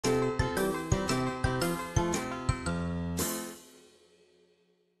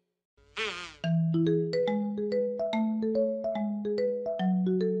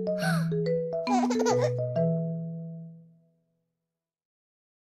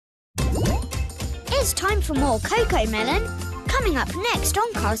It's time for more Cocoa Melon, coming up next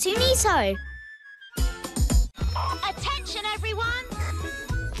on Cartoonito. Attention, everyone!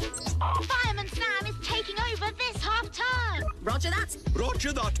 Fireman Sam is taking over this half-term. Roger that.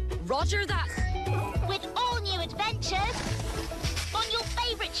 Roger that. Roger that. With all new adventures on your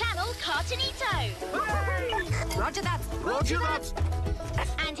favourite channel, Cartoonito. Roger that. Roger that.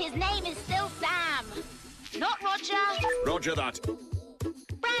 And his name is still Sam, not Roger. Roger that.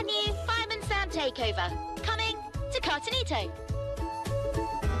 Brand new Fireman Sam takeover, coming to Cartoonito.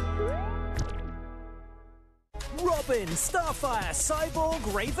 Robin, Starfire,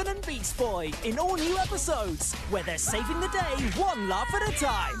 Cyborg, Raven and Beast Boy in all new episodes where they're saving the day one laugh at a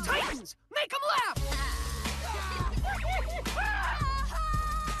time. Titans, make them laugh!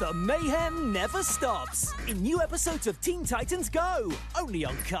 The mayhem never stops in new episodes of Teen Titans Go, only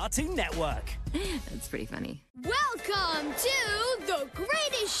on Cartoon Network. That's pretty funny. Welcome to the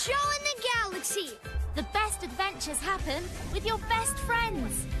greatest show in the galaxy. The best adventures happen with your best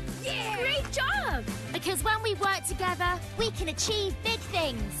friends. Yeah! Great job! Because when we work together, we can achieve big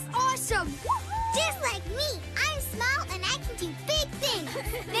things. Awesome! Just like me, I'm small and I can do big things.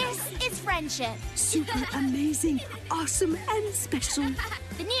 This is friendship. Super amazing, awesome and special.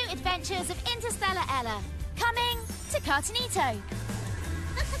 The new adventures of Interstellar Ella, coming to Cartoonito.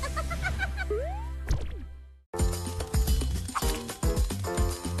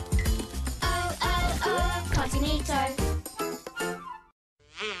 Oh, Cartoonito.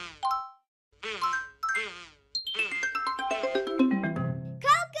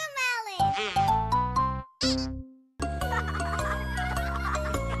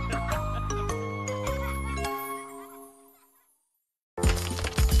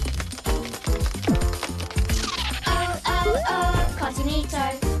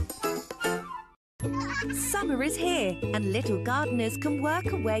 Summer is here and little gardeners can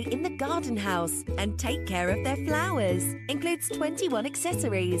work away in the garden house and take care of their flowers. Includes 21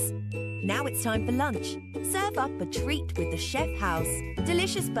 accessories. Now it's time for lunch. Serve up a treat with the Chef House.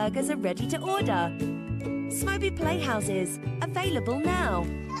 Delicious burgers are ready to order. Smoby Playhouses, available now.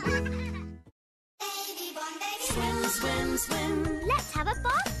 Swim, swim, swim. Let's have a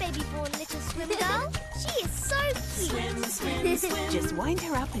bath, baby born little swim girl. She is so cute. Swim, swim, swim. Just wind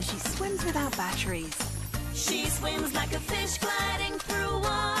her up and she swims without batteries. She swims like a fish gliding through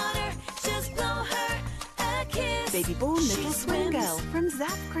water. Just blow her a kiss. Baby born little swim swims. girl from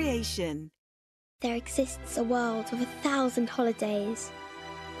Zap Creation. There exists a world of 1,000 holidays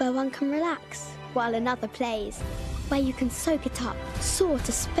where one can relax while another plays, where you can soak it up, soar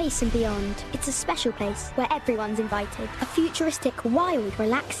to space and beyond. It's a special place where everyone's invited. A futuristic, wild,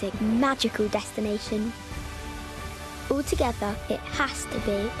 relaxing, magical destination. Altogether, it has to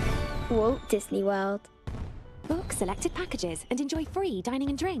be Walt Disney World. Book selected packages and enjoy free dining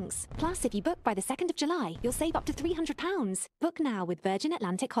and drinks. Plus, if you book by the 2nd of July, you'll save up to £300. Book now with Virgin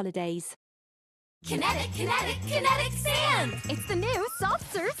Atlantic Holidays. Kinetic, kinetic, kinetic sand! It's the new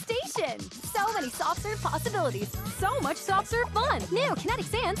soft serve station. So many soft serve possibilities. So much soft serve fun. New Kinetic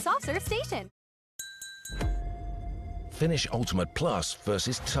Sand soft serve station. Finish Ultimate Plus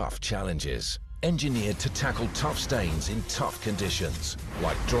versus tough challenges. Engineered to tackle tough stains in tough conditions,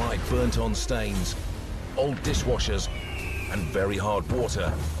 like dry, burnt-on stains, old dishwashers, and very hard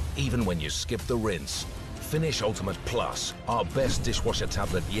water, even when you skip the rinse. Finish Ultimate Plus, our best dishwasher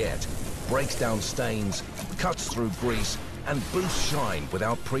tablet yet, breaks down stains, cuts through grease, and boosts shine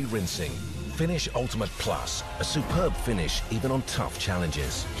without pre-rinsing. Finish Ultimate Plus, a superb finish even on tough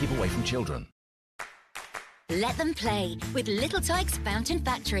challenges. Keep away from children. Let them play with Little Tikes Fountain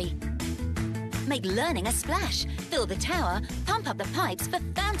Factory. Make learning a splash. Fill the tower, pump up the pipes for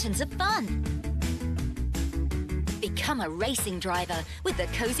fountains of fun. Become a racing driver with the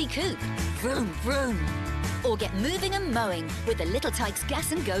Cozy Coupe. Vroom, vroom. Or get moving and mowing with the Little Tikes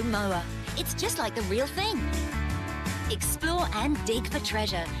Gas and Go mower. It's just like the real thing. Explore and dig for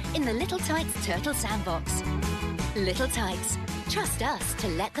treasure in the Little Tikes Turtle Sandbox. Little Tikes, trust us to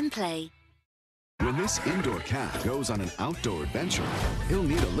let them play. When this indoor cat goes on an outdoor adventure, he'll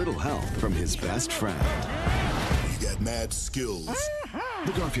need a little help from his best friend. You got mad skills.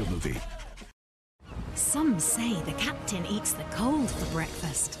 The Garfield movie. Some say the captain eats the cold for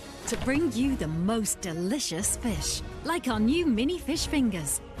breakfast to bring you the most delicious fish, like our new mini fish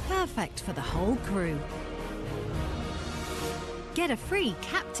fingers, perfect for the whole crew. Get a free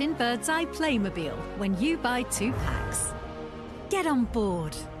Captain Birdseye Playmobil when you buy 2 packs. Get on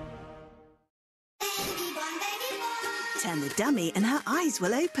board. Turn the dummy and her eyes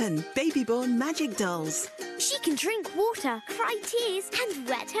will open. Baby-born magic dolls. She can drink water, cry tears, and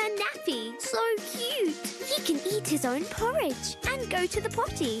wet her nappy. So cute. He can eat his own porridge and go to the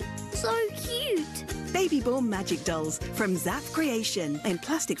potty. So cute. Baby-born magic dolls from Zap Creation in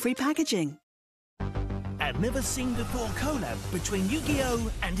plastic-free packaging. A never-seen-before collab between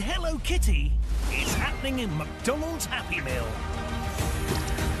Yu-Gi-Oh! And Hello Kitty is happening in McDonald's Happy Meal.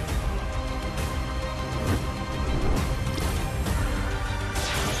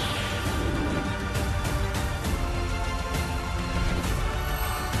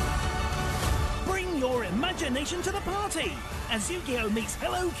 Bring your imagination to the party as Yu-Gi-Oh! Meets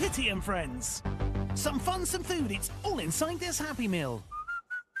Hello Kitty and friends. Some fun, some food, it's all inside this Happy Meal.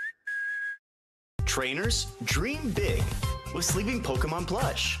 Trainers, dream big with Sleeping Pokemon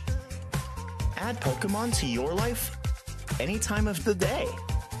Plush. Add Pokemon to your life any time of the day.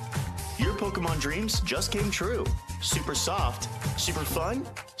 Your Pokemon dreams just came true. Super soft, super fun,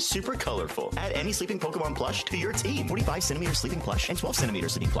 super colorful. Add any Sleeping Pokemon Plush to your team. 45cm Sleeping Plush and 12cm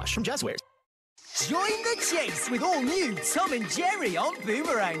Sleeping Plush from Jazzwares. Join the chase with all new Tom and Jerry on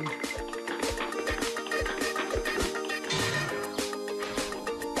Boomerang.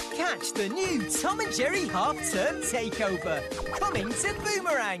 Catch the new Tom and Jerry half-term takeover, coming to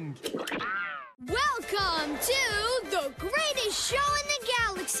Boomerang. Welcome to the greatest show in the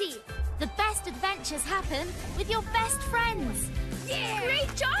galaxy. The best adventures happen with your best friends. Yeah!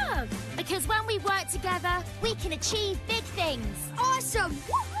 Great job! Because when we work together, we can achieve big things. Awesome!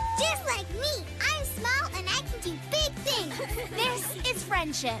 Just like me, I'm small and I can do big things. This is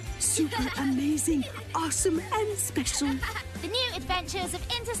friendship. Super amazing, awesome and special. The new adventures of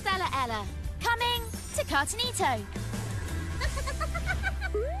Interstellar Ella, coming to Cartoonito.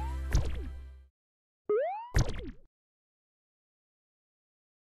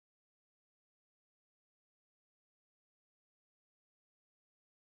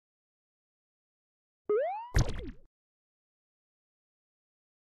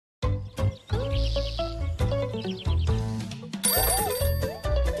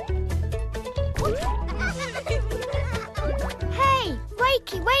 Hey,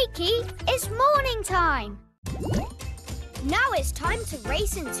 wakey, it's morning time. Now it's time to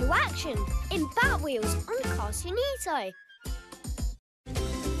race into action in Batwheels on Cartoonito.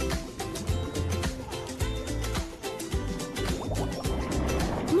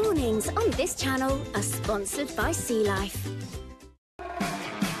 Mornings on this channel are sponsored by Sea Life.